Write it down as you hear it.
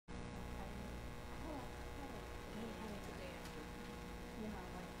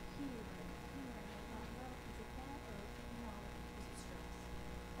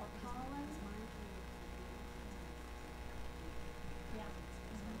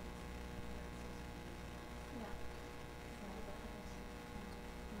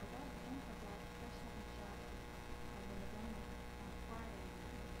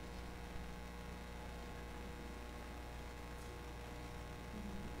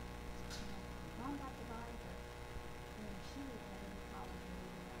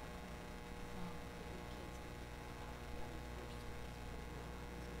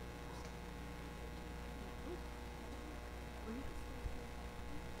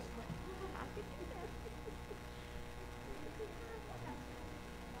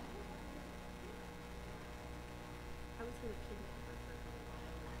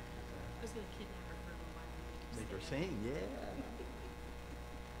Make her sing, yeah.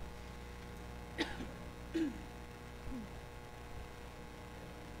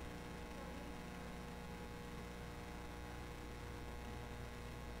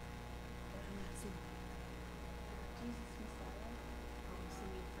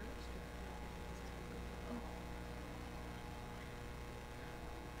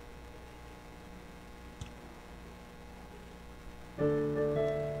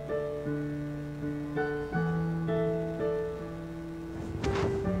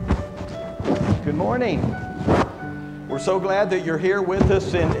 Good morning. We're so glad that you're here with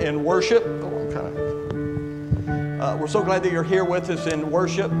us in worship. We're so glad that you're here with us in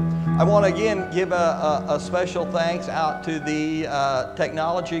worship. I want to again give a special thanks out to the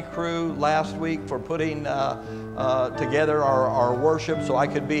technology crew last week for putting together our worship so I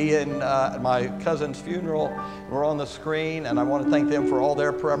could be in my cousin's funeral. We're on the screen, and I want to thank them for all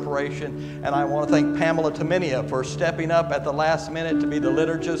their preparation. And I want to thank Pamela Taminia for stepping up at the last minute to be the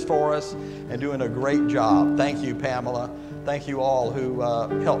liturgist for us and doing a great job. Thank you, Pamela. Thank you all who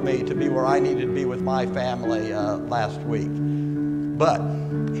helped me to be where I needed to be with my family last week. But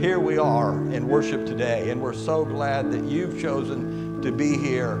here we are in worship today, and we're so glad that you've chosen to be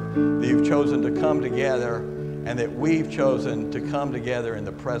here, that you've chosen to come together, and that we've chosen to come together in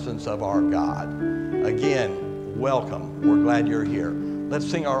the presence of our God. Again, welcome. We're glad you're here. Let's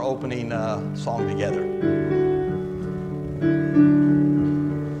sing our opening song together.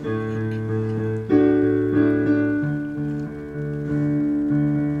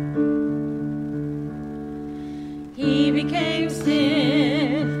 He became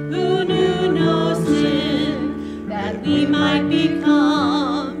sin, who knew no sin, that we might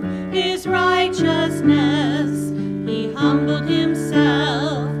become his righteousness. He humbled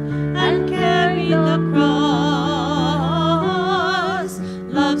himself and carried the cross.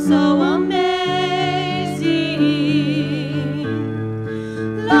 Love so amazing,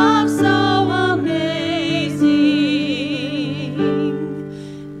 love so amazing.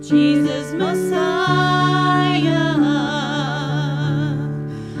 Jesus Messiah,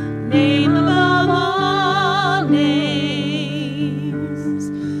 name above all names,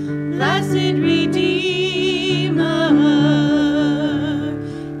 blessed Redeemer,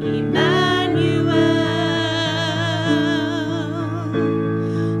 Emmanuel,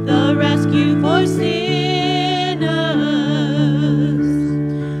 the rescue for sinners,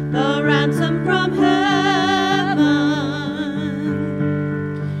 the ransom from heaven,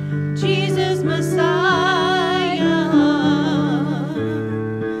 Jesus Messiah,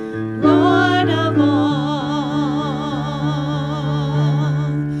 Lord of all,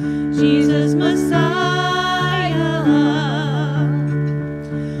 Jesus Messiah,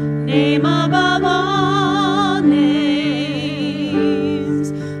 name above all names,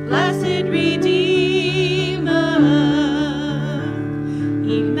 blessed Redeemer,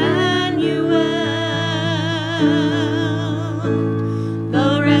 Emmanuel,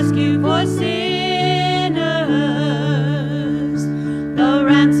 the rescue for sinners, the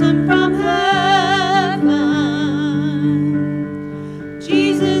ransom from heaven,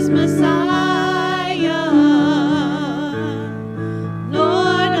 Jesus Messiah,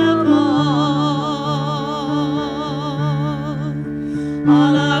 Lord of all.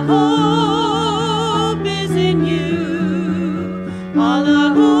 All our hope is in you. All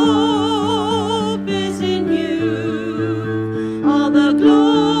our hope is in you. All the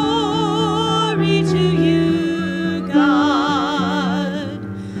glory to you, God,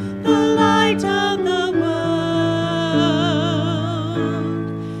 the light of the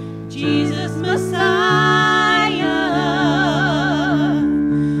world, Jesus Messiah,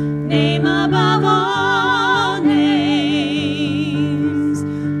 name above all names,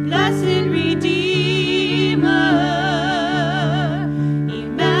 blessed Redeemer,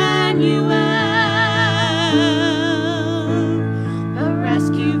 Emmanuel, the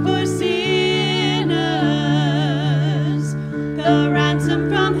rescue for sinners, the ransom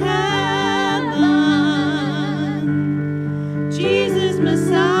from heaven, Jesus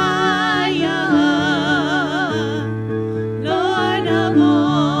Messiah, Lord of all,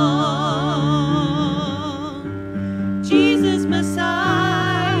 Jesus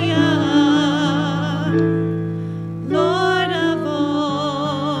Messiah, Lord of all.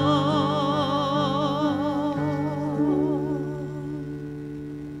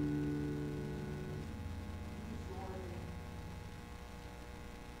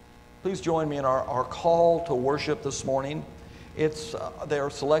 Please join me in our call to worship this morning. It's their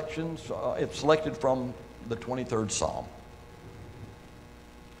selections. It's selected from the 23rd Psalm.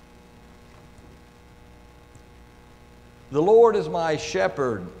 The Lord is my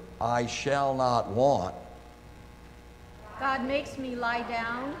shepherd. I shall not want. God makes me lie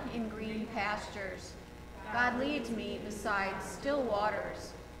down in green pastures. God leads me beside still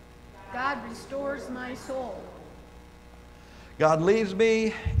waters. God restores my soul. God leads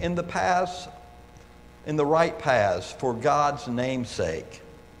me in the paths, in the right paths for God's name's sake.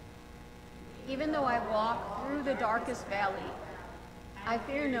 Even though I walk through the darkest valley, I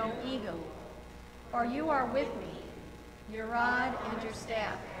fear no evil, for you are with me. Your rod and your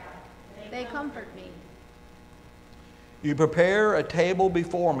staff, they comfort me. You prepare a table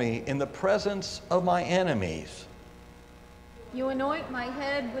before me in the presence of my enemies. You anoint my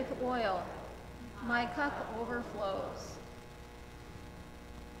head with oil. My cup overflows.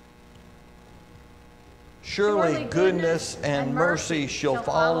 Surely goodness and mercy shall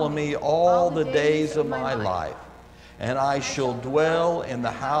follow me all the days of my life, and I shall dwell in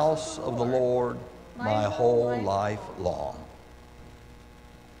the house of the Lord my whole life long.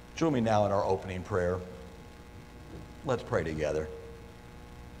 Join me now in our opening prayer. Let's pray together.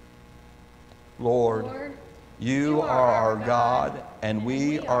 Lord, you are our God, and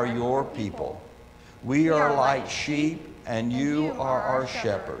we are your people. We are like sheep, and you are our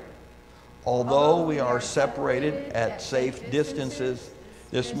shepherd. Although we are separated at safe distances,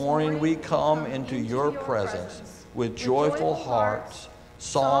 this morning we come into your presence with joyful hearts,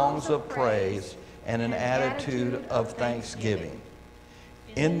 songs of praise, and an attitude of thanksgiving.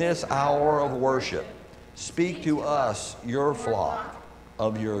 In this hour of worship, speak to us, your flock,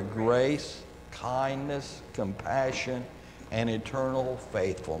 of your grace, kindness, compassion, and eternal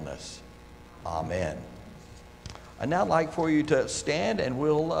faithfulness. Amen. I'd now like for you to stand, and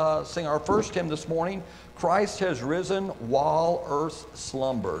we'll sing our first hymn this morning, Christ Has Risen While Earth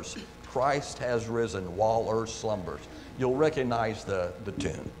Slumbers. Christ has risen while earth slumbers. You'll recognize the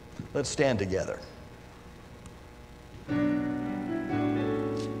tune. Let's stand together.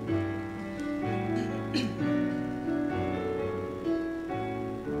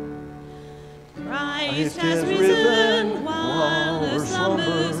 Christ has risen while earth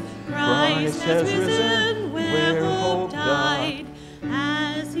slumbers. Christ has risen where hope died.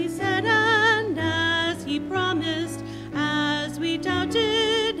 As he said and as he promised, as we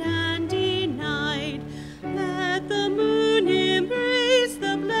doubted and denied. Let the moon embrace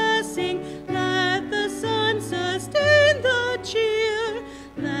the blessing. Let the sun sustain the cheer.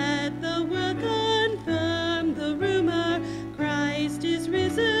 Let the world confirm the rumor. Christ is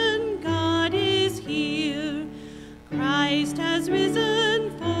risen, God is here. Christ has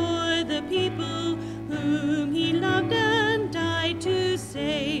risen for the people whom he loved and died to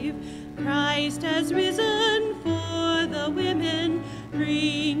save. Christ has risen for the women,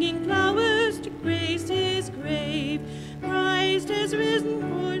 bringing flowers to grace his grave. Christ has risen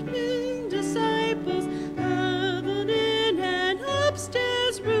for the disciples, huddled in an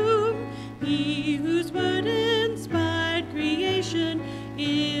upstairs room. He whose word inspired creation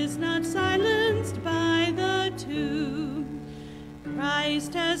is not silenced by the tomb.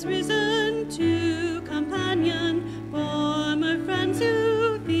 Christ has risen to companion former friends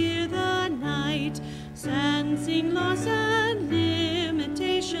who fear the night, sensing loss and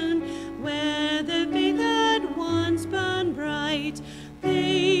limitation where their faith had once burned bright.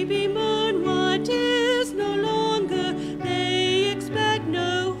 They bemoan what is no longer, they expect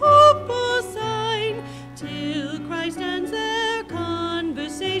no hopeful sign, till Christ ends their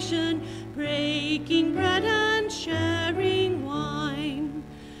conversation, breaking bread and sharing wine.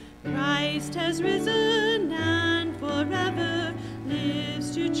 Christ has risen and forever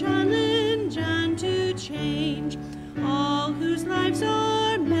lives to challenge and to change all whose lives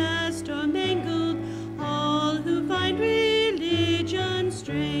are messed or mangled, all who find religion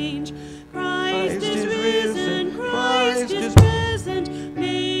strange. Christ is risen, Christ is present,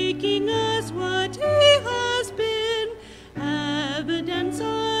 making us what he has been, evidence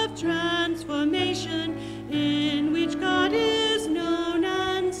of transformation in which God is known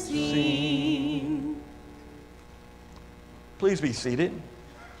and seen. Please be seated.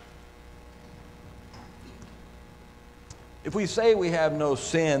 If we say we have no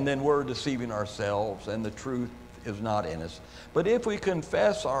sin, then we're deceiving ourselves, and the truth is not in us. But if we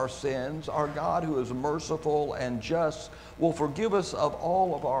confess our sins, our God, who is merciful and just, will forgive us of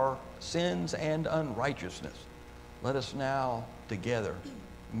all of our sins and unrighteousness. Let us now together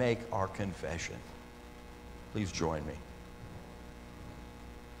make our confession. Please join me.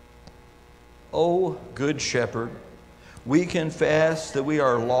 O Good Shepherd, we confess that we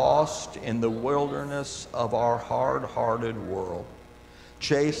are lost in the wilderness of our hard-hearted world.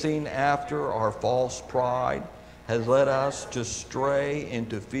 Chasing after our false pride has led us to stray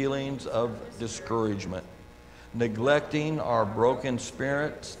into feelings of discouragement. Neglecting our broken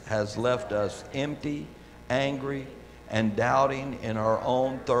spirits has left us empty, angry, and doubting in our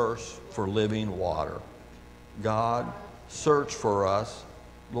own thirst for living water. God, search for us.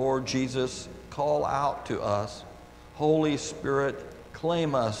 Lord Jesus, call out to us. Holy Spirit,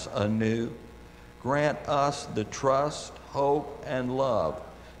 claim us anew. Grant us the trust, hope, and love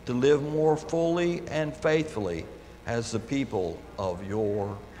to live more fully and faithfully as the people of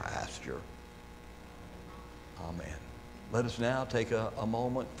your pasture. Amen. Let us now take a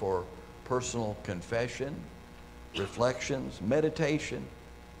moment for personal confession, reflections, meditation,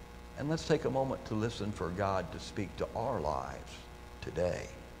 and let's take a moment to listen for God to speak to our lives today.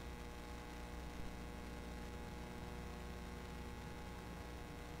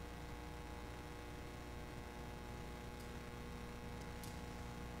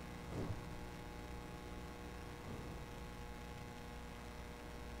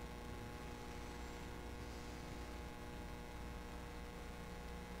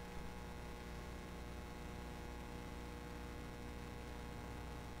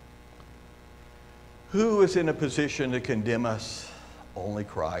 Who is in a position to condemn us? Only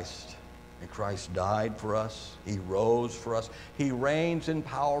Christ. And Christ died for us. He rose for us. He reigns in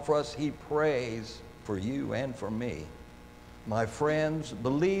power for us. He prays for you and for me. My friends,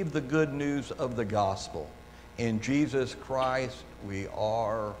 believe the good news of the gospel. In Jesus Christ, we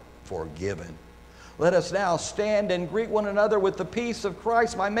are forgiven. Let us now stand and greet one another with the peace of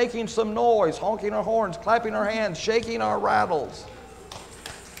Christ by making some noise, honking our horns, clapping our hands, shaking our rattles.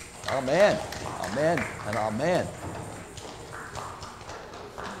 Amen, amen, and amen.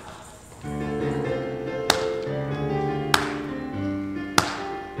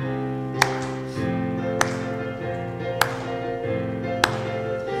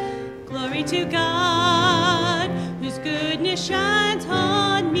 Glory to God, whose goodness shines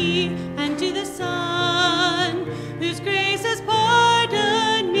on me, and to the Son, whose grace has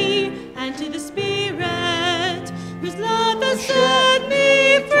pardoned me, and to the Spirit, whose love has set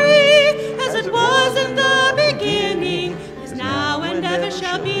me free, as it was in the beginning, is now and ever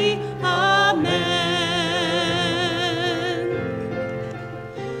shall be. Amen.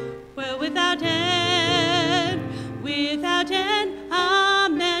 Well, without end,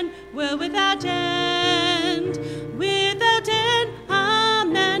 amen. Well, without end,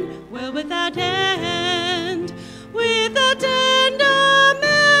 amen. Well, without end,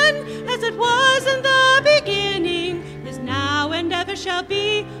 amen. As it was in the beginning, is now and ever shall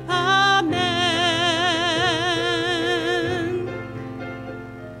be. Amen.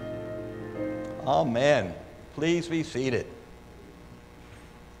 Amen. Please be seated.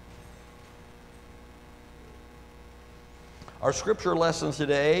 Our scripture lessons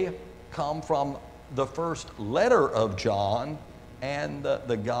today come from the first letter of John and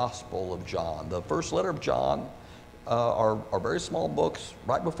the Gospel of John. The first letter of John are very small books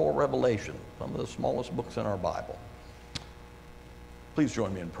right before Revelation, some of the smallest books in our Bible. Please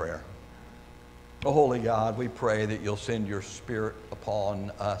join me in prayer. Oh, holy God, we pray that you'll send your Spirit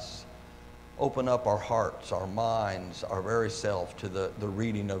upon us. Open up our hearts, our minds, our very self to the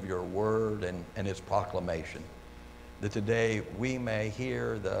reading of your word and its proclamation. That today we may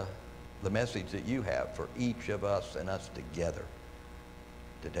hear the message that you have for each of us and us together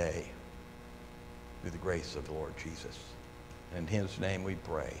today through the grace of the Lord Jesus. In his name we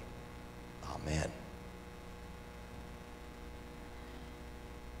pray. Amen.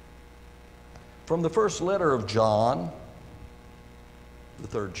 From the first letter of John, the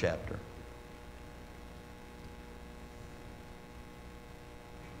 3rd chapter.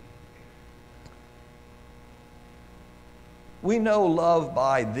 We know love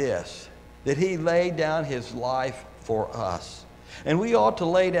by this, that he laid down his life for us. And we ought to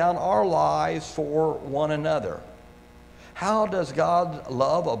lay down our lives for one another. How does God's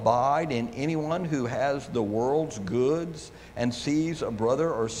love abide in anyone who has the world's goods and sees a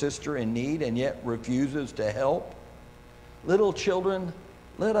brother or sister in need and yet refuses to help? Little children,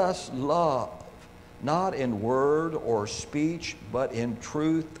 let us love, not in word or speech, but in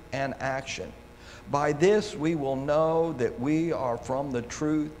truth and action. By this we will know that we are from the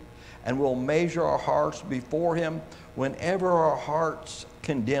truth, and will measure our hearts before him whenever our hearts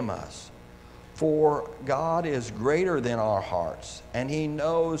condemn us. For God is greater than our hearts, and he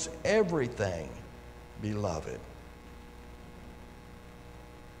knows everything, beloved.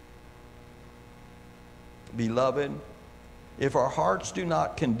 Beloved, if our hearts do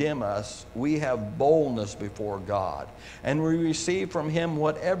not condemn us, we have boldness before God, and we receive from him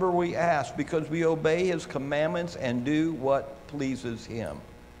whatever we ask, because we obey his commandments and do what pleases him.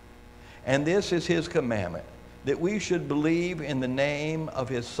 And this is his commandment, that we should believe in the name of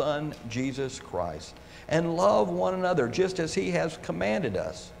his Son, Jesus Christ, and love one another just as he has commanded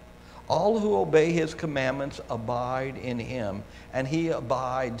us. All who obey his commandments abide in him, and he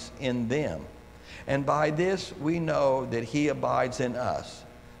abides in them. And by this we know that he abides in us,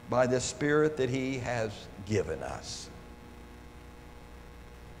 by the Spirit that he has given us.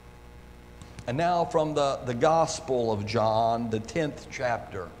 And now from the Gospel of John, the 10th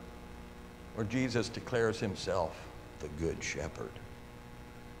chapter, where Jesus declares himself the Good Shepherd.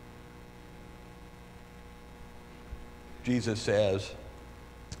 Jesus says,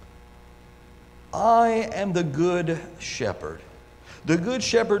 I am the Good Shepherd. The Good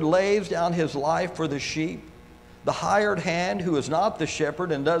Shepherd lays down his life for the sheep. The hired hand, who is not the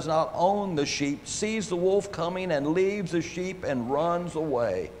shepherd and does not own the sheep, sees the wolf coming and leaves the sheep and runs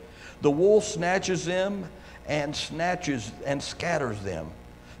away. The wolf snatches them and scatters them.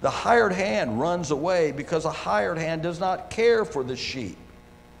 The hired hand runs away because a hired hand does not care for the sheep.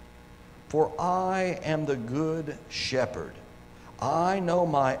 For I am the Good Shepherd. I know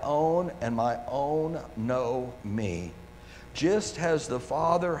my own, and my own know me. Just as the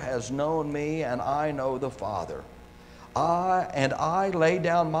Father has known me, and I know the Father. I lay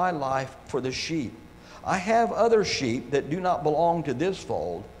down my life for the sheep. I have other sheep that do not belong to this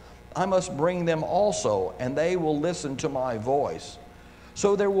fold. I must bring them also, and they will listen to my voice.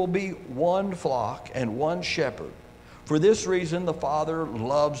 So there will be one flock and one shepherd. For this reason the Father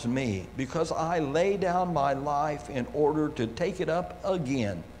loves me, because I lay down my life in order to take it up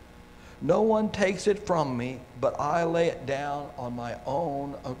again. No one takes it from me, but I lay it down on my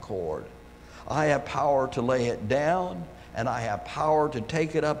own accord. I have power to lay it down, and I have power to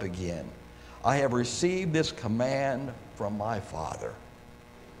take it up again. I have received this command from my Father.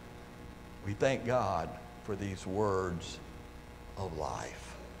 We thank God for these words of life.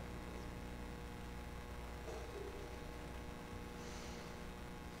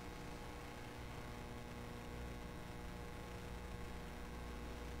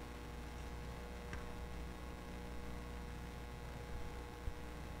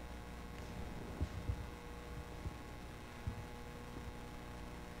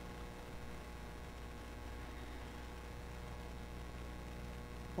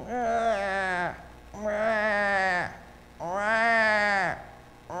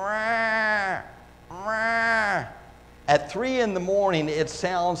 At 3 in the morning, it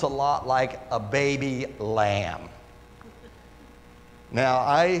sounds a lot like a baby lamb. Now,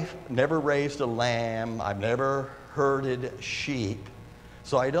 I've never raised a lamb. I've never herded sheep.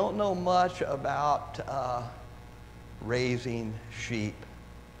 So I don't know much about raising sheep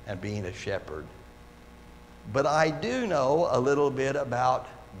and being a shepherd. But I do know a little bit about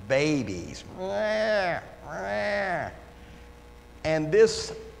babies. And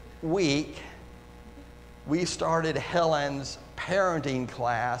this week, we started Helen's parenting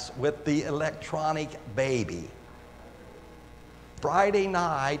class with the electronic baby. Friday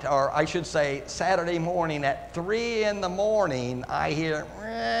night, or I should say Saturday morning at 3 in the morning, I hear,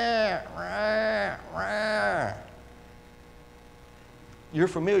 You're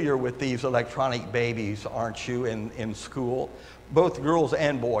familiar with these electronic babies, aren't you, in school? Both girls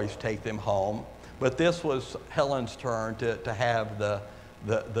and boys take them home, but this was Helen's turn to have the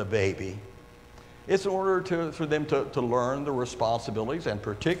baby. It's in order for them to learn the responsibilities, and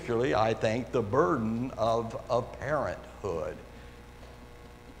particularly, I think, the burden of parenthood.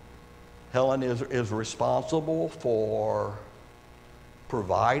 Helen is responsible for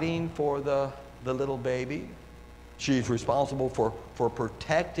providing for the little baby. She's responsible for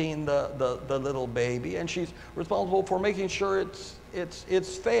protecting the little baby, and she's responsible for making sure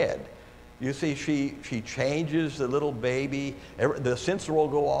it's fed. You see, she changes the little baby. The sensor will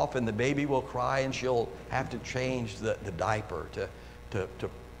go off and the baby will cry, and she'll have to change the diaper to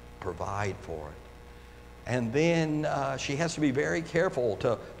provide for it. And then she has to be very careful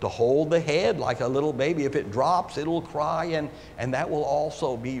to hold the head like a little baby. If it drops, it'll cry, and that will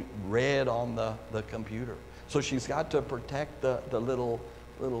also be read on the computer. So she's got to protect the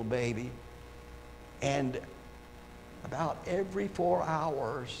little baby. And about every 4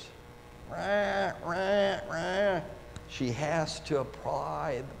 hours, she has to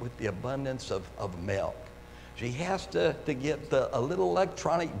apply with the abundance of milk. She has to get a little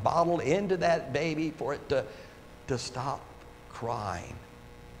electronic bottle into that baby for it to stop crying.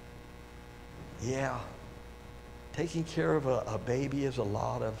 Yeah, taking care of a baby is a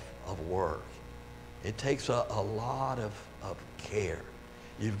lot of work. It takes a lot of care.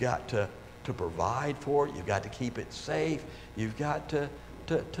 You've got to provide for it. You've got to keep it safe. You've got to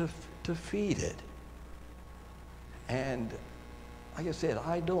feed it. And like I said,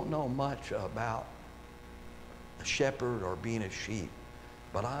 I don't know much about a shepherd or being a sheep,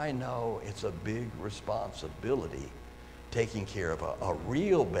 but I know it's a big responsibility taking care of a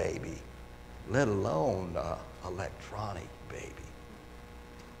real baby, let alone an electronic baby.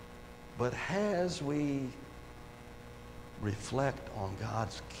 But as we reflect on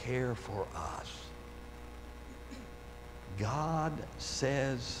God's care for us, God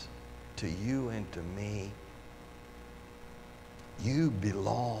says to you and to me, you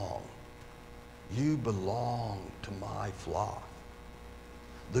belong. You belong to my flock.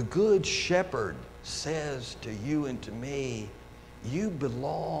 The good shepherd says to you and to me, you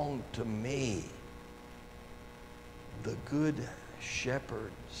belong to me. The good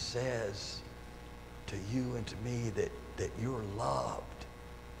shepherd says to you and to me that you're loved,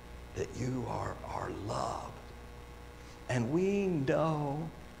 that you are loved. And we know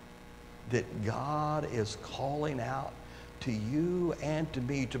that God is calling out to you and to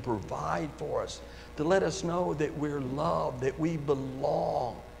me to provide for us, to let us know that we're loved, that we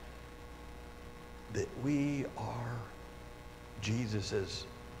belong, that we are Jesus's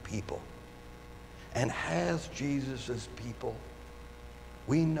people. And as Jesus's people,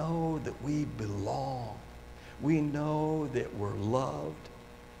 we know that we belong. We know that we're loved.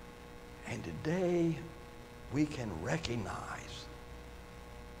 And today, we can recognize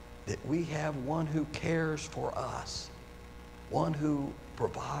that we have one who cares for us, one who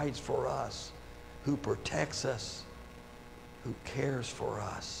provides for us, who protects us, who cares for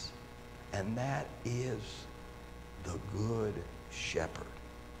us. And that is the good shepherd,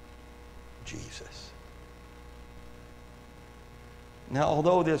 Jesus. Now,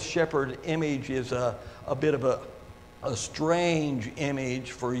 although this shepherd image is a bit of a strange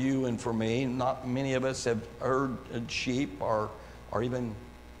image for you and for me, not many of us have herded sheep or even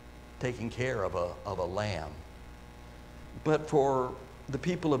taken care of a lamb. But for the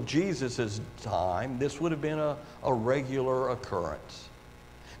people of Jesus' time, this would have been a regular occurrence.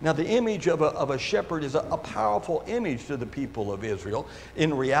 Now, the image of a shepherd is a powerful image to the people of Israel.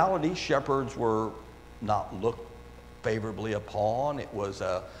 In reality, shepherds were not looked favorably upon. It was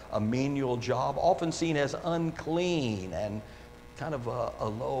a menial job, often seen as unclean and kind of a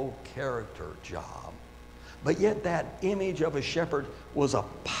low character job. But yet that image of a shepherd was a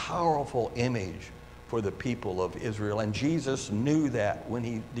powerful image for the people of Israel. And Jesus knew that when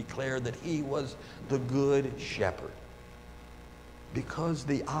he declared that he was the good shepherd. Because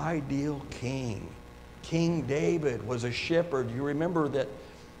the ideal king, King David, was a shepherd. You remember that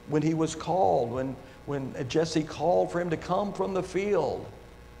when he was called, when Jesse called for him to come from the field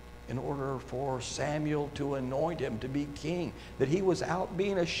in order for Samuel to anoint him to be king, that he was out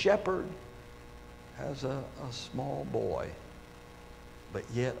being a shepherd as a small boy, but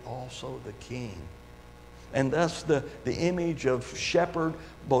yet also the king. And thus the image of shepherd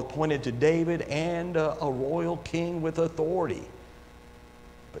both pointed to David and a royal king with authority.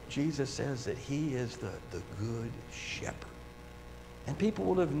 But Jesus says that he is the good shepherd. And people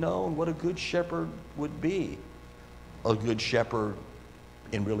would have known what a good shepherd would be. A good shepherd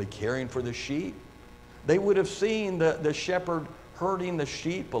in really caring for the sheep. They would have seen the shepherd herding the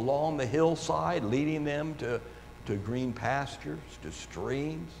sheep along the hillside, leading them to green pastures, to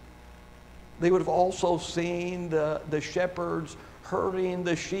streams. They would have also seen the shepherds herding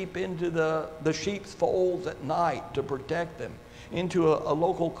the sheep into the sheep's folds at night to protect them, into a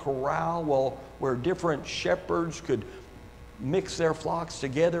local corral where different shepherds could mix their flocks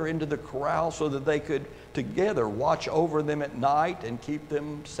together into the corral so that they could together watch over them at night and keep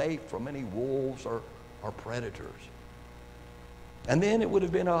them safe from any wolves or predators. And then it would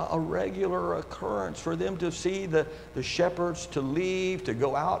have been a regular occurrence for them to see the shepherds to leave, to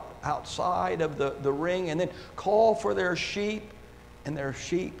go outside of the ring and then call for their sheep, and their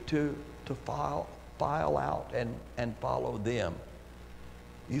sheep to file out and follow them.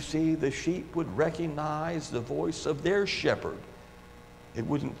 You see, the sheep would recognize the voice of their shepherd. It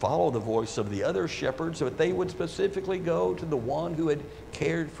wouldn't follow the voice of the other shepherds, but they would specifically go to the one who had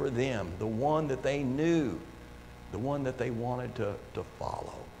cared for them, the one that they knew, the one that they wanted to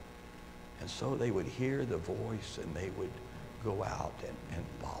follow. And so they would hear the voice and they would go out and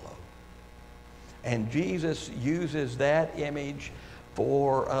follow. And Jesus uses that image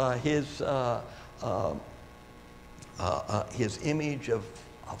for his image of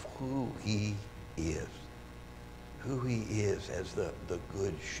who he is. Who he is as the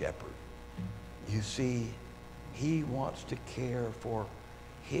good shepherd. You see, he wants to care for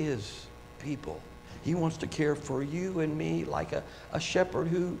his people. He wants to care for you and me like a shepherd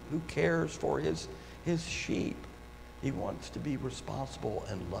who cares for his sheep. He wants to be responsible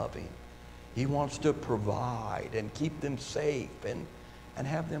and loving. He wants to provide and keep them safe and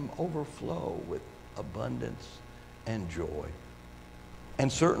have them overflow with abundance and joy.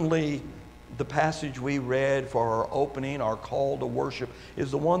 And certainly the passage we read for our opening, our call to worship,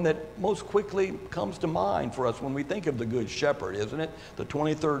 is the one that most quickly comes to mind for us when we think of the Good Shepherd, isn't it? The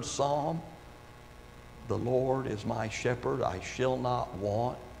 23rd Psalm. The Lord is my shepherd, I shall not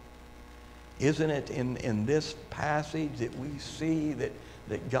want. Isn't it in this passage that we see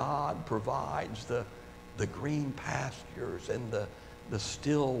that God provides the green pastures and the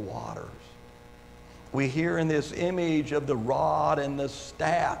still waters? We hear in this image of the rod and the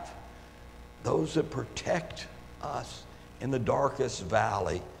staff, those that protect us in the darkest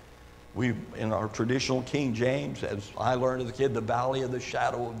valley. In our traditional King James, as I learned as a kid, the valley of the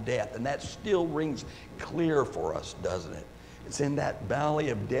shadow of death. And that still rings clear for us, doesn't it? It's in that valley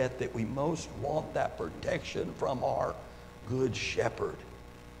of death that we most want that protection from our Good Shepherd.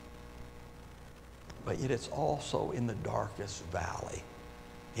 But yet it's also in the darkest valley,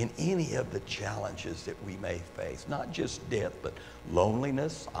 in any of the challenges that we may face, not just death, but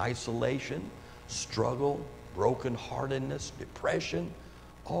loneliness, isolation, struggle, brokenheartedness, depression,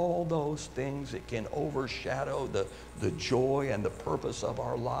 all those things that can overshadow the joy and the purpose of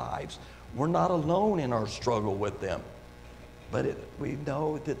our lives. We're not alone in our struggle with them, but we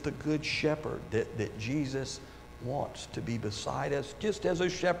know that the Good Shepherd, that Jesus wants to be beside us, just as a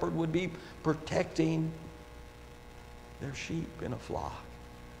shepherd would be protecting their sheep in a flock.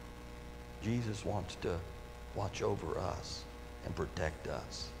 Jesus wants to watch over us and protect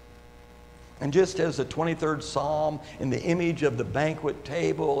us. And just as the 23rd Psalm, in the image of the banquet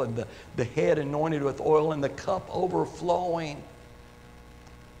table and the head anointed with oil and the cup overflowing,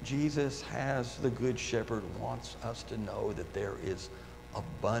 Jesus has, the Good Shepherd wants us to know that there is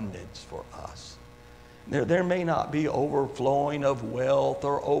abundance for us. There may not be overflowing of wealth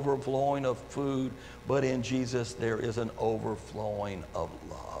or overflowing of food, but in Jesus there is an overflowing of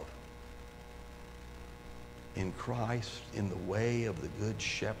love. In Christ, in the way of the Good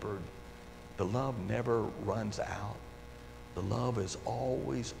Shepherd, the love never runs out. The love is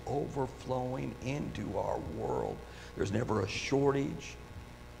always overflowing into our world. There's never a shortage,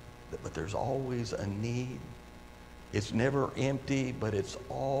 but there's always a need. It's never empty, but it's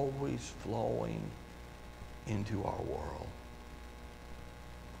always flowing into our world.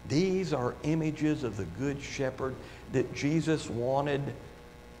 These are images of the Good Shepherd that Jesus wanted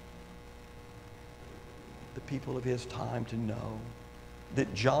the people of his time to know,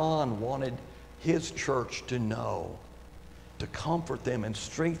 that John wanted his church to know, to comfort them and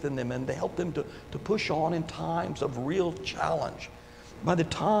strengthen them and to help them to push on in times of real challenge. By the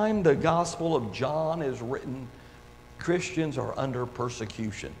time the Gospel of John is written, Christians are under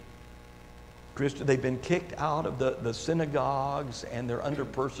persecution. They've been kicked out of the synagogues and they're under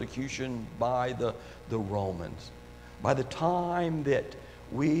persecution by the Romans. By the time that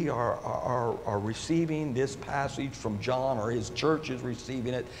we are receiving this passage from John, or his church is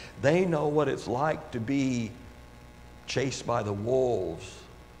receiving it, they know what it's like to be chased by the wolves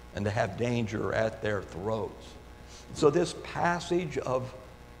and to have danger at their throats. So this passage of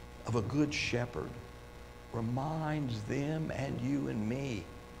a Good Shepherd reminds them and you and me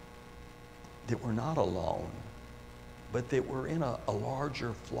that we're not alone, but that we're in a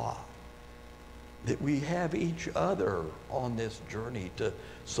larger flock, that we have each other on this journey to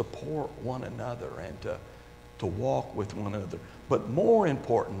support one another and to walk with one another. But more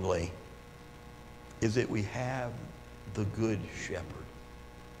importantly is that we have the Good Shepherd.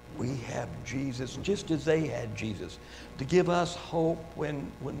 We have Jesus, just as they had Jesus, to give us hope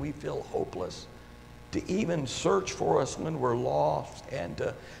when we feel hopeless, to even search for us when we're lost, and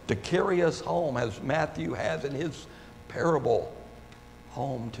to carry us home, as Matthew has in his parable,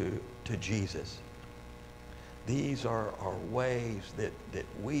 home to Jesus. These are ways that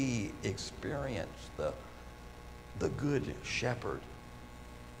we experience the Good Shepherd.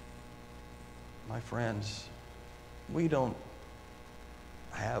 My friends, we don't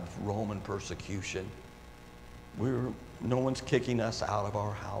have Roman persecution. No one's kicking us out of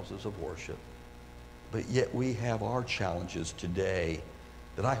our houses of worship. But yet we have our challenges today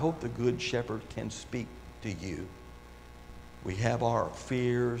that I hope the Good Shepherd can speak to you. We have our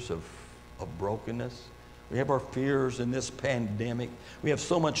fears of brokenness. We have our fears in this pandemic. We have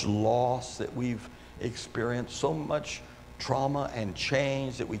so much loss that we've experienced, so much trauma and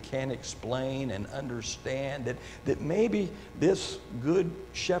change that we can't explain and understand, that maybe this Good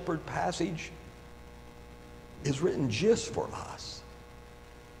Shepherd passage is written just for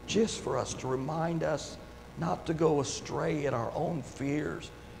us to remind us not to go astray in our own fears,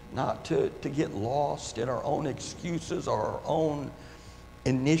 not to get lost in our own excuses or our own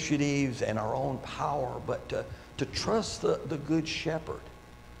initiatives and our own power, but to trust the Good Shepherd,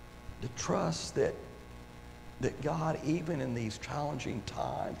 to trust that that God, even in these challenging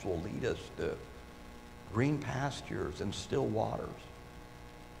times, will lead us to green pastures and still waters.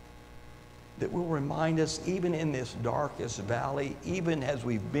 That will remind us, even in this darkest valley, even as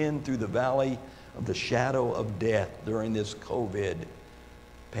we've been through the valley of the shadow of death during this COVID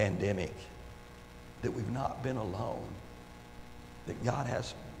pandemic, that we've not been alone, that God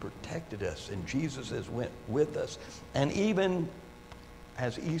has protected us and Jesus has went with us. And even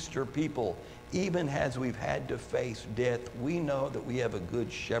as Easter people, even as we've had to face death, we know that we have a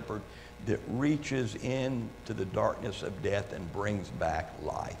good shepherd that reaches into the darkness of death and brings back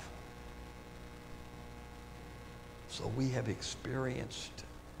life. So we have experienced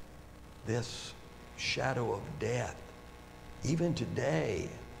this shadow of death even today,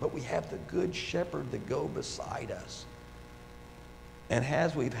 but we have the good shepherd that go beside us. And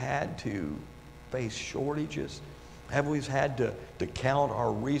as we've had to face shortages, have we had to count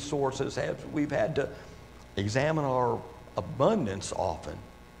our resources, have we've had to examine our abundance often,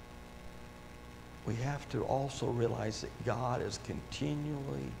 we have to also realize that God is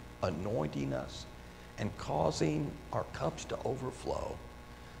continually anointing us and causing our cups to overflow.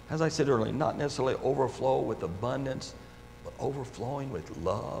 As I said earlier, not necessarily overflow with abundance, but overflowing with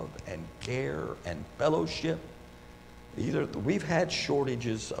love and care and fellowship. Either we've had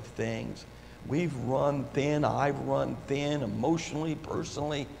shortages of things, we've run thin, I've run thin emotionally,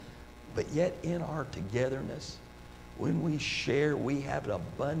 personally, but yet in our togetherness, when we share, we have an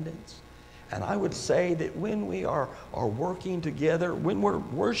abundance. And I would say that when we are working together, when we're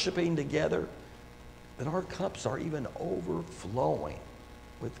worshiping together, that our cups are even overflowing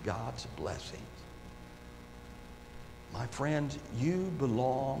with God's blessings. My friends, you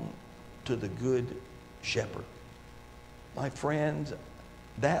belong to the Good Shepherd. My friends,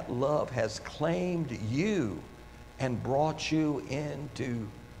 that love has claimed you and brought you into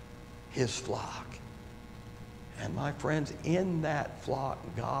his flock. And my friends, in that flock,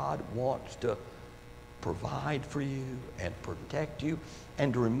 God wants to provide for you and protect you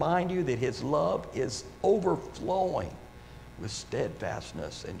and to remind you that his love is overflowing with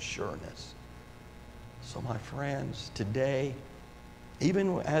steadfastness and sureness. So my friends, today,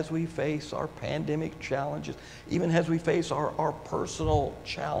 even as we face our pandemic challenges, even as we face our personal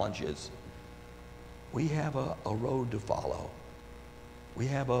challenges, we have a road to follow. We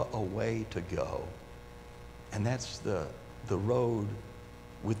have a way to go. And that's the road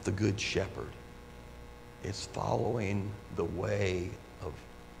with the Good Shepherd. It's following the way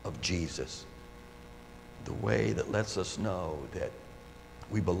of Jesus, the way that lets us know that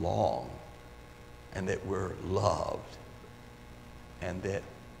we belong and that we're loved and that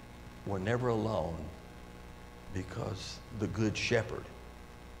we're never alone, because the Good Shepherd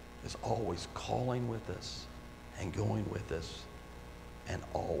is always calling with us and going with us and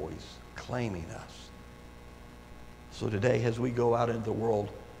always claiming us. So today, as we go out into the world,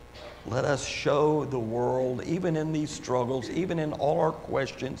 let us show the world, even in these struggles, even in all our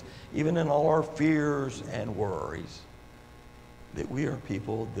questions, even in all our fears and worries, that we are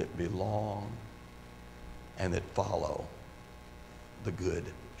people that belong and that follow the Good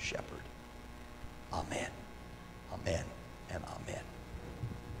Shepherd. Amen. Amen and amen.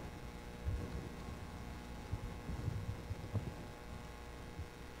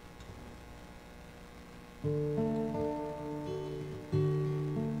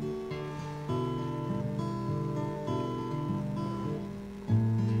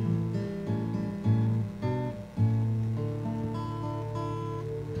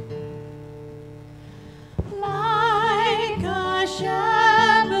 Like a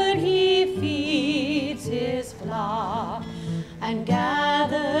shepherd, he feeds his flock and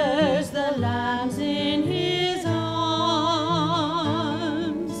gathers the lambs in his arms,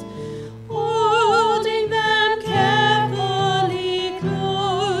 holding them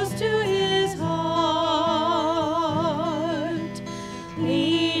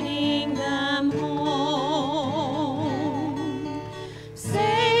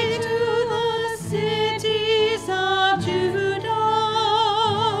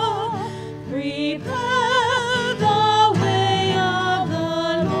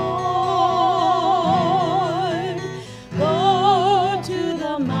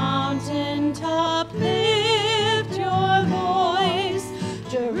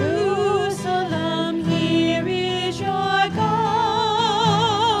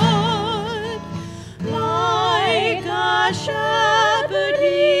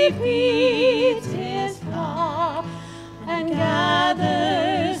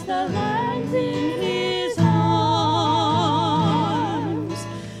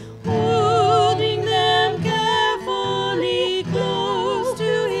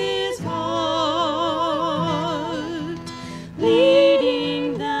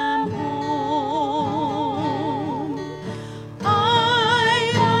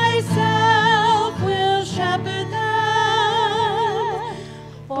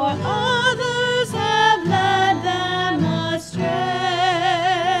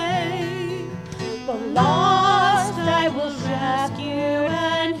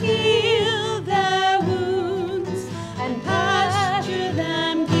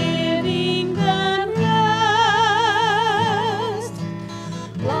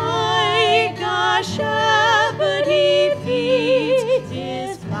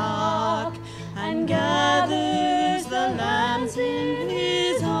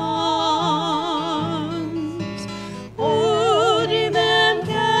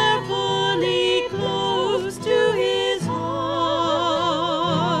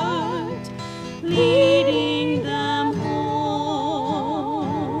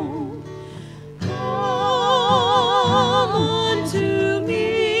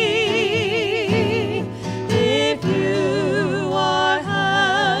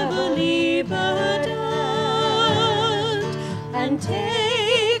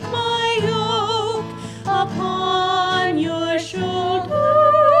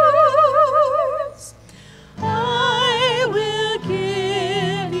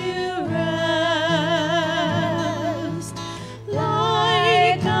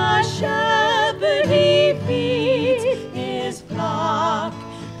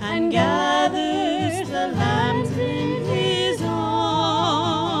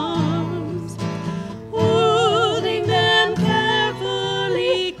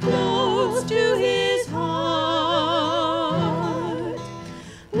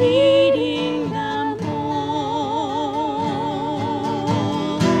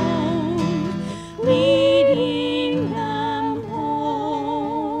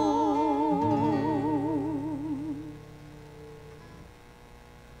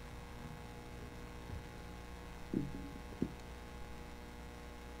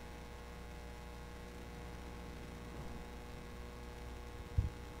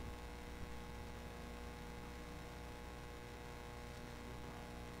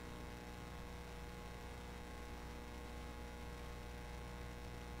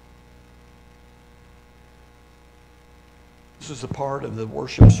This is a part of the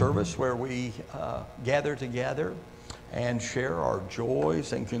worship service where we gather together and share our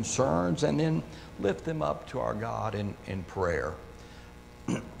joys and concerns and then lift them up to our God in prayer.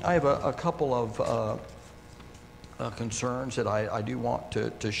 I have a couple of concerns that I do want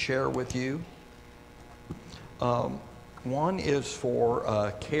to share with you. One is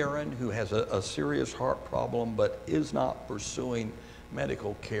for Karen, who has a serious heart problem but is not pursuing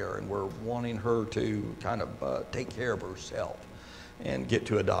medical care, and we're wanting her to kind of take care of herself and get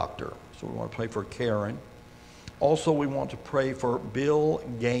to a doctor. So we want to pray for Karen. Also, we want to pray for Bill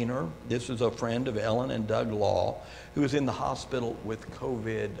Gaynor. This is a friend of Ellen and Doug Law, who is in the hospital with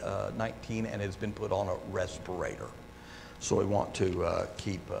COVID-19 and has been put on a respirator. So we want to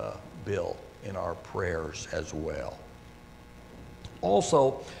keep Bill in our prayers as well.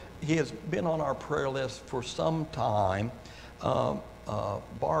 Also, he has been on our prayer list for some time.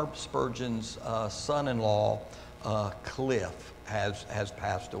 Barb Spurgeon's son-in-law, Cliff, has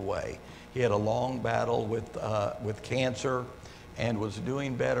passed away. He had a long battle with cancer and was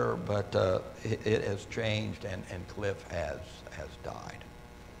doing better, but it has changed, and Cliff has died.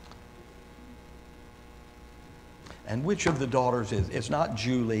 And which of the daughters is? It's not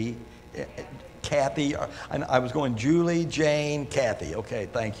Julie, Kathy. I was going Julie, Jane, Kathy. Okay,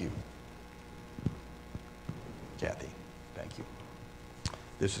 thank you. Kathy, thank you.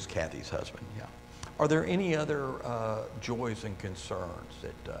 This is Kathy's husband, yeah. Are there any other joys and concerns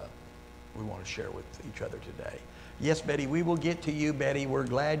that we want to share with each other today? Yes, Betty, we will get to you, Betty. We're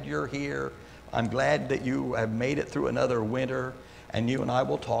glad you're here. I'm glad that you have made it through another winter, and you and I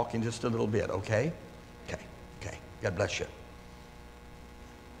will talk in just a little bit, okay? Okay. God bless you.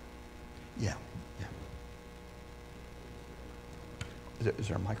 Yeah. Is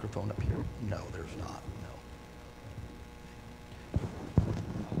there a microphone up here? No, there's not. No.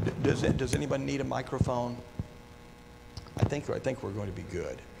 Does anybody need a microphone? I think we're going to be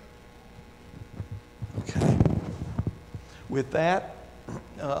good. Okay. With that,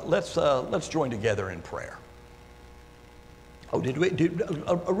 let's join together in prayer. Oh,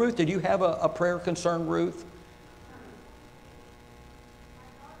 Ruth, did you have a prayer concern, Ruth?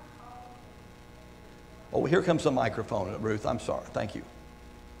 Oh, here comes the microphone, Ruth. I'm sorry. Thank you.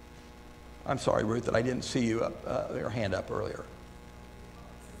 I'm sorry, Ruth, that I didn't see your hand up earlier.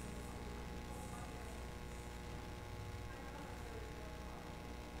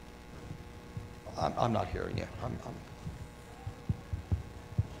 I'm not hearing you.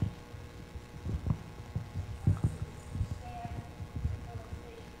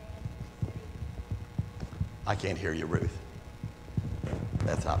 I can't hear you, Ruth.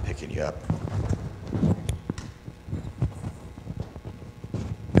 That's not picking you up.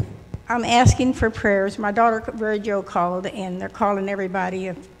 I'm asking for prayers. My daughter, Mary Jo, called, and they're calling everybody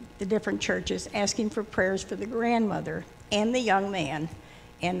of the different churches, asking for prayers for the grandmother and the young man,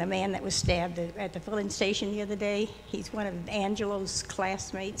 and the man that was stabbed at the filling station the other day. He's one of Angelo's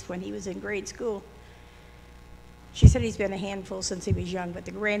classmates when he was in grade school. She said he's been a handful since he was young, but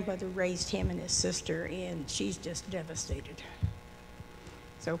the grandmother raised him and his sister, and she's just devastated.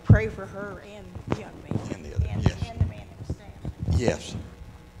 So pray for her and the young man. And the other, yes. And the man that was stabbed. Yes.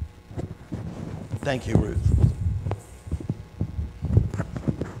 Thank you, Ruth.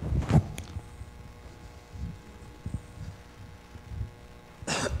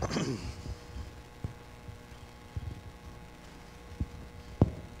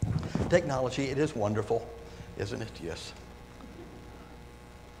 Technology, it is wonderful, isn't it? Yes.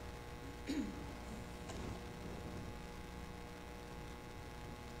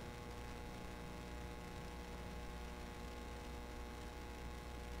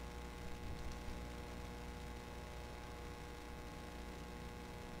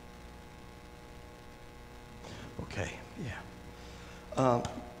 Okay, yeah.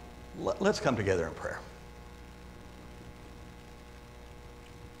 Let's come together in prayer.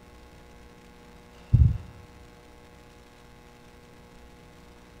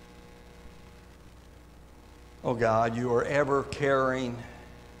 Oh God, you are ever caring,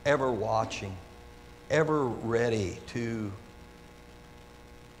 ever watching, ever ready to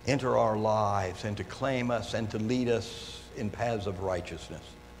enter our lives and to claim us and to lead us in paths of righteousness.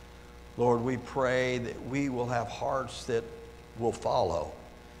 Lord, we pray that we will have hearts that will follow,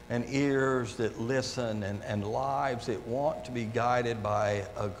 and ears that listen, and lives that want to be guided by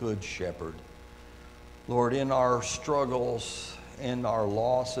a good shepherd. Lord, in our struggles, in our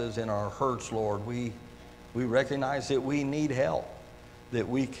losses, in our hurts, Lord, we recognize that we need help, that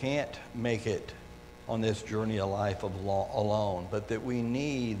we can't make it on this journey of life alone, but that we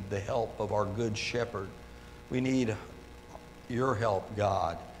need the help of our good shepherd. We need your help,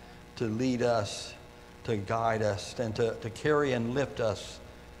 God, to lead us to guide us and to carry and lift us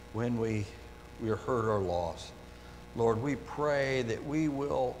when we are hurt or lost. Lord, we pray that we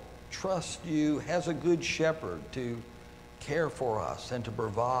will trust you as a good shepherd to care for us and to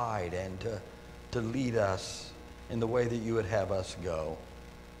provide and to lead us in the way that you would have us go.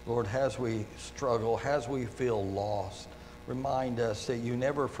 Lord, as we struggle, as we feel lost, remind us that you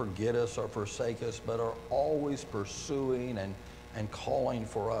never forget us or forsake us, but are always pursuing and calling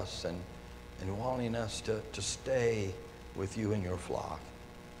for us and wanting us to stay with you in your flock.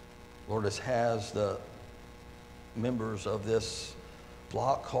 Lord, as has the members of this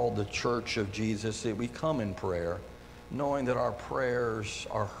flock called the Church of Jesus, that we come in prayer, knowing that our prayers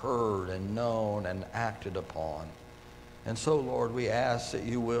are heard and known and acted upon. And so, Lord, we ask that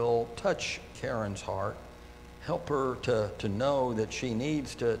you will touch Karen's heart. Help her to know that she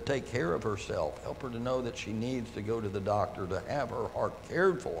needs to take care of herself. Help her to know that she needs to go to the doctor to have her heart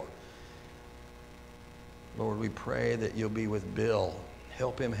cared for. Lord, we pray that you'll be with Bill.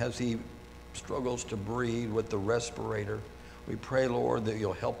 Help him as he struggles to breathe with the respirator. We pray, Lord, that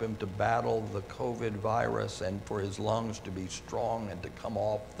you'll help him to battle the COVID virus and for his lungs to be strong and to come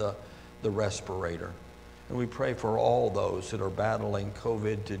off the respirator. And we pray for all those that are battling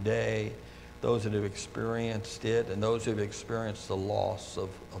COVID today, those that have experienced it, and those who have experienced the loss of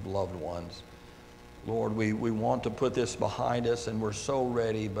loved ones. Lord, we want to put this behind us, and we're so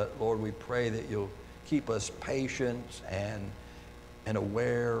ready, but Lord, we pray that you'll keep us patient and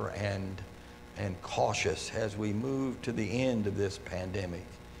aware and cautious as we move to the end of this pandemic.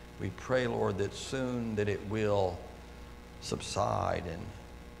 We pray, Lord, that soon that it will subside. And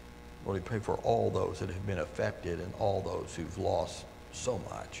Lord, we pray for all those that have been affected and all those who've lost so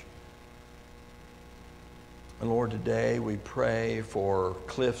much. And Lord, today we pray for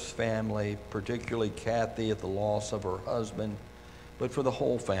Cliff's family, particularly Kathy at the loss of her husband, but for the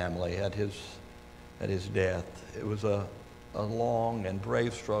whole family at his death. It was a long and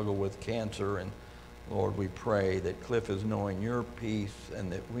brave struggle with cancer, and Lord, we pray that Cliff is knowing your peace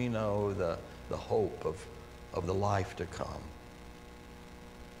and that we know the hope of the life to come.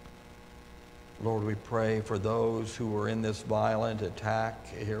 Lord, we pray for those who were in this violent attack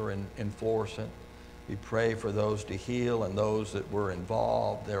here in Florissant. We pray for those to heal and those that were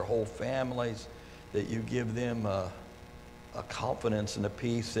involved, their whole families, that you give them a confidence and a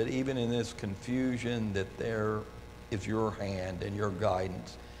peace that even in this confusion that there is your hand and your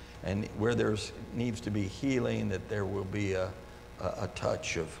guidance, and where there needs to be healing, that there will be a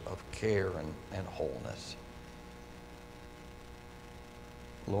touch of care and wholeness.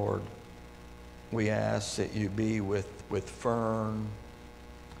 Lord, we ask that you be with Fern,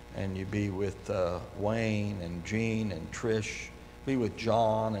 and you be with Wayne and Jean and Trish, be with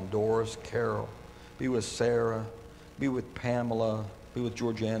John and Doris, Carol, be with Sarah, be with Pamela, be with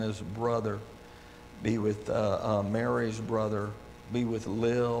Georgiana's brother, be with Mary's brother, be with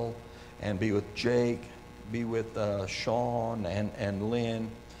Lil, and be with Jake, be with Sean and Lynn,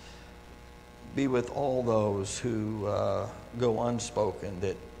 be with all those who go unspoken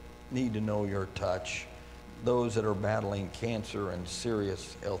that need to know your touch, those that are battling cancer and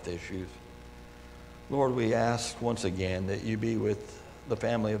serious health issues. Lord, we ask once again that you be with the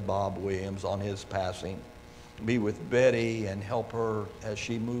family of Bob Williams on his passing. Be with Betty and help her as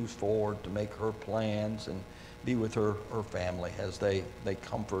she moves forward to make her plans, and be with her family as they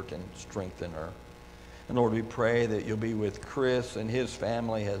comfort and strengthen her. And Lord, we pray that you'll be with Chris and his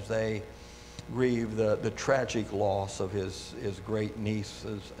family as they grieve the tragic loss of his great niece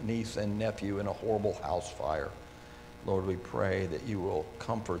and nephew in a horrible house fire. Lord, we pray that you will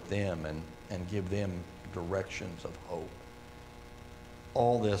comfort them and give them directions of hope.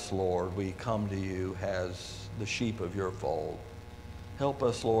 All this, Lord, we come to you as the sheep of your fold. Help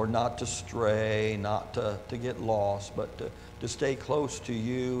us, Lord, not to stray, not to get lost, but to stay close to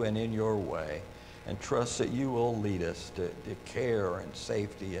you and in your way, and trust that you will lead us to care and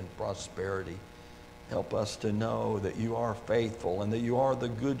safety and prosperity. Help us to know that you are faithful and that you are the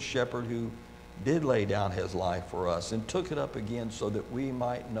good shepherd who did lay down his life for us and took it up again so that we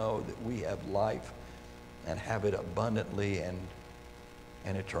might know that we have life and have it abundantly and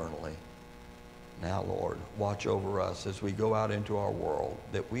eternally. Now, Lord, watch over us as we go out into our world,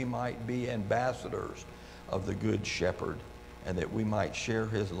 that we might be ambassadors of the Good Shepherd, and that we might share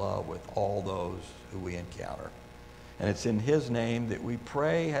his love with all those who we encounter. And it's in his name that we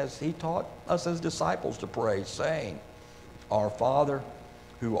pray as he taught us as disciples to pray, saying, Our Father,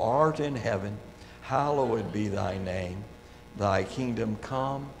 who art in heaven, hallowed be thy name. Thy kingdom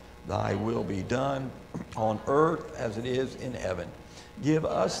come, thy will be done on earth as it is in heaven. Give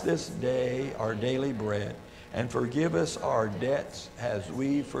us this day our daily bread, and forgive us our debts as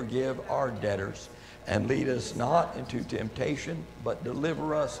we forgive our debtors. And lead us not into temptation, but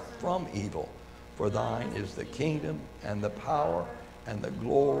deliver us from evil. For thine is the kingdom and the power and the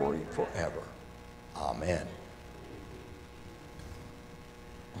glory forever. Amen.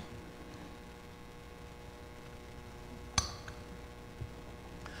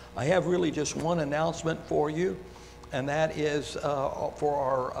 I have really just one announcement for you, and that is for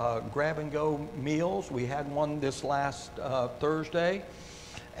our grab-and-go meals. We had one this last Thursday,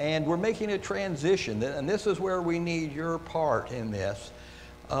 and we're making a transition, and this is where we need your part in this.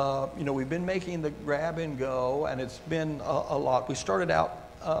 You know, we've been making the grab-and-go, and it's been a lot. We started out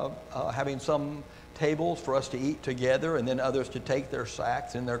having some tables for us to eat together, and then others to take their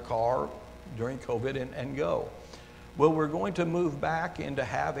sacks in their car during COVID and go. Well, we're going to move back into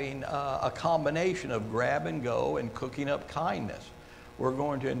having a combination of grab and go and cooking up kindness. We're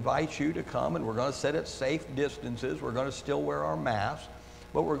going to invite you to come, and we're going to set at safe distances. We're going to still wear our masks,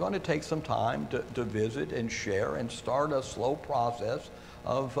 but we're going to take some time to visit and share and start a slow process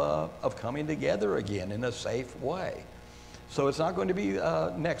of coming together again in a safe way. So it's not going to be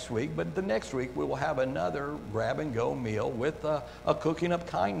next week, but the next week we will have another grab and go meal with a cooking up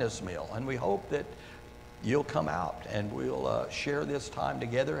kindness meal, and we hope that you'll come out and we'll share this time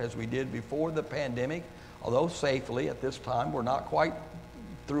together as we did before the pandemic, although safely at this time. We're not quite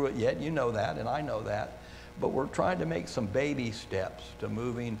through it yet. You know that, and I know that. But we're trying to make some baby steps to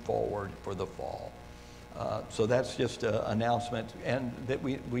moving forward for the fall. So that's just an announcement, and that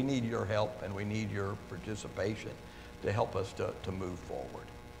we need your help and we need your participation to help us to move forward.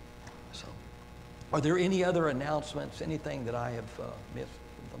 So, are there any other announcements, anything that I have missed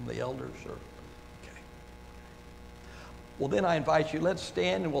from the elders? Or? Well, then I invite you, let's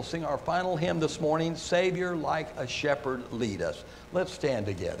stand and we'll sing our final hymn this morning, Savior, Like a Shepherd, Lead Us. Let's stand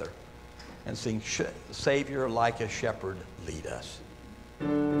together and sing Savior, Like a Shepherd, Lead Us.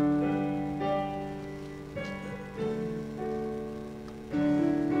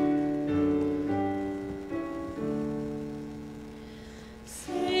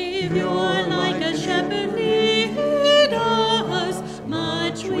 Savior, like a shepherd, lead us,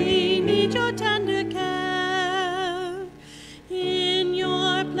 much we need your tender care.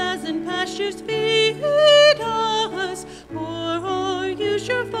 Pleasant pastures feed us, for our use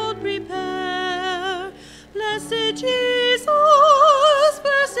your fold prepare. Blessed Jesus,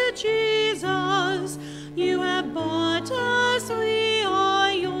 you have bought us, we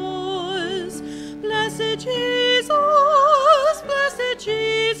are yours. Blessed Jesus,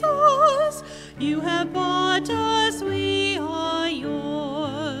 you have bought us, we are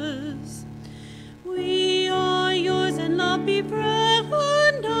yours. We are yours, and love befriend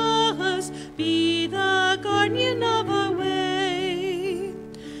us, be the guardian of our way.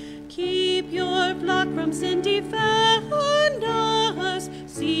 Keep your flock from sin, defend us,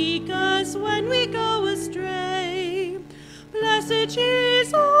 seek us when we go astray. Blessed Jesus,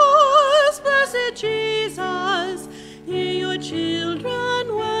 hear your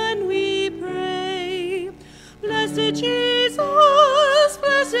children when we pray. Blessed Jesus,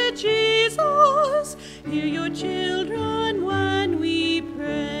 hear your children when we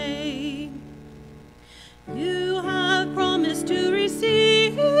pray. You have promised to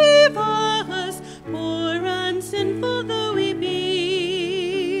receive us, poor and sinful though we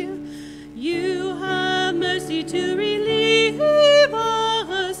be. You have mercy to relieve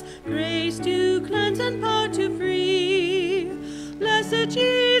us, grace to cleanse and power to free. Blessed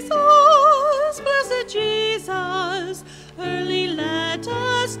Jesus, early let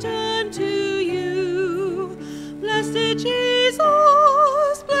us turn to you. Blessed Jesus,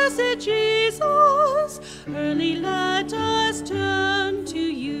 early let us turn to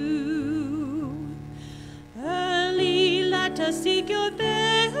you. Early let us seek your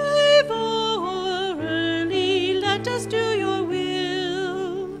favor, early let us do your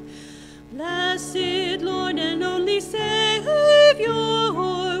will. Blessed Lord and only Savior,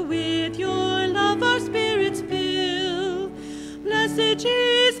 with your love our spirits fill. Blessed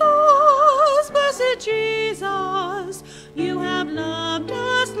Jesus, you have loved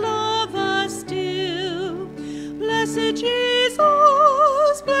us, love us still. Blessed Jesus,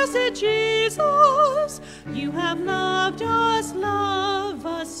 you have loved us, love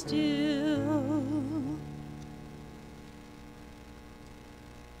us still.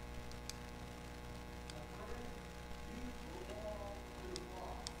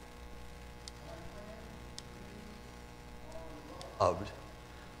 Loved,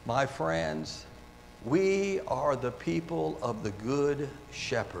 my friends, we are the people of the Good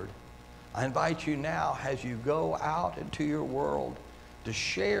Shepherd. I invite you now, as you go out into your world, to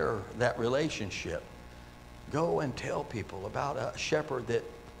share that relationship. Go and tell people about a shepherd that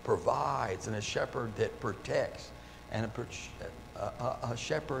provides, and a shepherd that protects, and a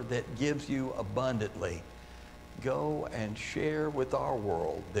shepherd that gives you abundantly. Go and share with our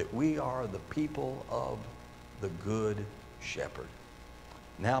world that we are the people of the Good Shepherd.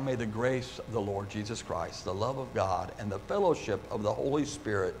 Now may the grace of the Lord Jesus Christ, the love of God, and the fellowship of the Holy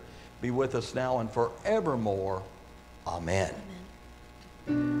Spirit be with us now and forevermore. Amen.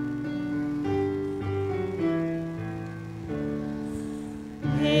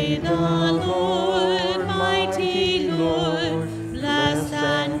 May the Lord, mighty Lord, bless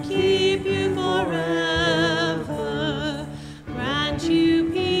and keep you forever. Grant you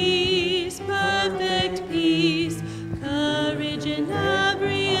peace, perfect peace, courage in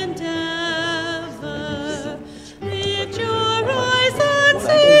every endeavor. Lift your eyes and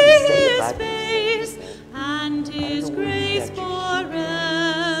see his face and his grace forever.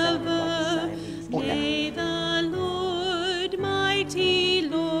 May the Lord, mighty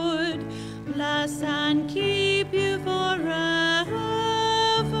Lord, bless and keep you forever.